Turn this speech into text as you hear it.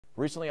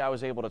Recently, I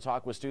was able to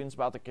talk with students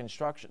about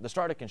the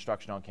start of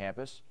construction on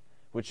campus.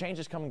 With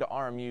changes coming to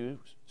RMU,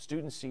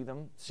 students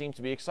seem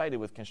to be excited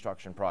with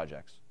construction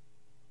projects.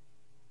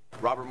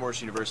 Robert Morris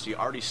University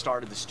already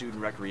started the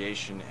Student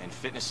Recreation and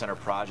Fitness Center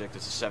project.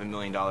 It's a $7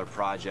 million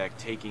project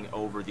taking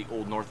over the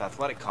Old North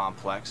Athletic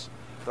Complex.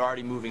 They're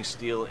already moving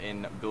steel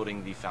in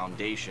building the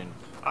foundation.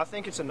 I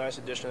think it's a nice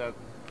addition that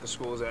the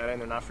school is adding.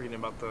 They're not forgetting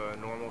about the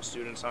normal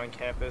students on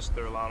campus.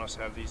 They're allowing us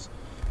to have these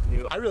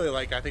new... I really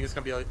like it. I think it's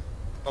going to be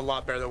a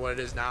lot better than what it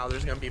is now.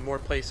 There's going to be more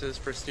places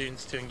for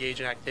students to engage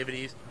in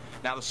activities.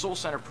 Now, the Soul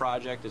Center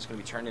project is going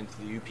to be turned into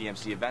the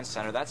UPMC Event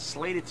Center. That's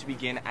slated to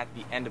begin at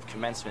the end of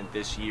commencement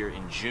this year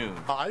in June.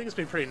 I think it's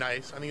been pretty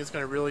nice. I think it's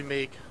going to really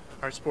make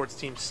our sports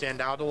team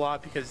stand out a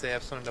lot because they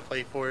have something to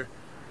play for.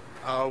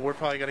 We're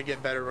probably going to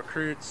get better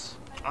recruits.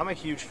 I'm a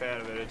huge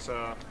fan of it.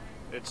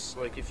 It's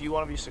like if you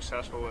want to be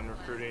successful in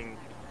recruiting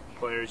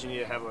players, you need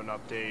to have an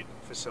update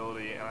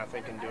facility, and I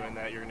think in doing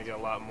that, you're going to get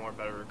a lot more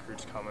better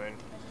recruits coming.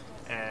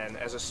 And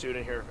as a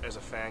student here, as a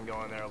fan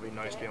going there, it'll be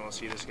nice being able to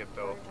see this get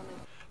built.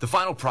 The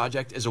final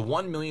project is a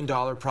 $1 million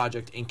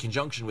project in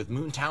conjunction with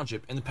Moon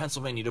Township and the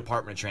Pennsylvania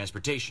Department of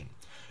Transportation,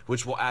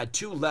 which will add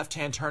 2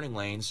 left-hand turning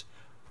lanes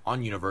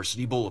on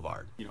University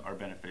Boulevard. Are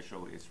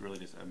beneficial. It's really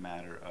just a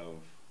matter of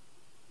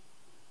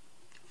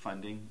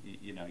funding.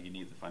 You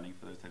need the funding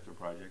for those types of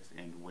projects,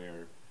 and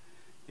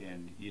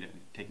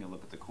taking a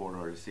look at the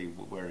corridor to see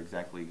where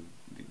exactly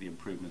the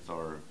improvements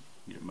are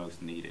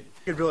most needed.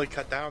 It could really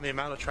cut down the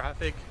amount of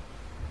traffic.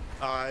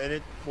 And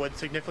it would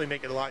significantly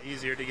make it a lot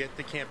easier to get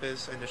to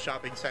campus and the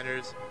shopping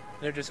centers.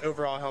 And it just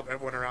overall help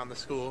everyone around the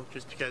school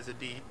just because of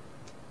the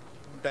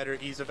better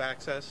ease of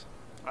access.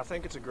 I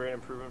think it's a great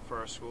improvement for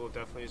our school. It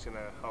definitely is going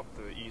to help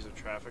the ease of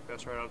traffic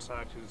that's right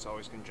outside because it's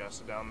always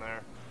congested down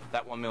there.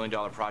 That $1 million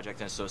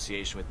project in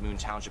association with Moon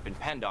Township and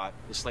PennDOT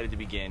is slated to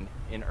begin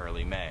in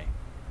early May.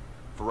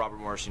 For Robert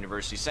Morris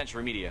University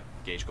Century Media,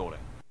 Gage Golding.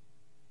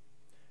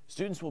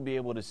 Students will be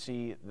able to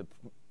see the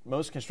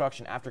most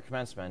construction after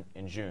commencement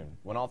in June,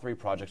 when all 3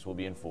 projects will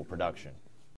be in full production.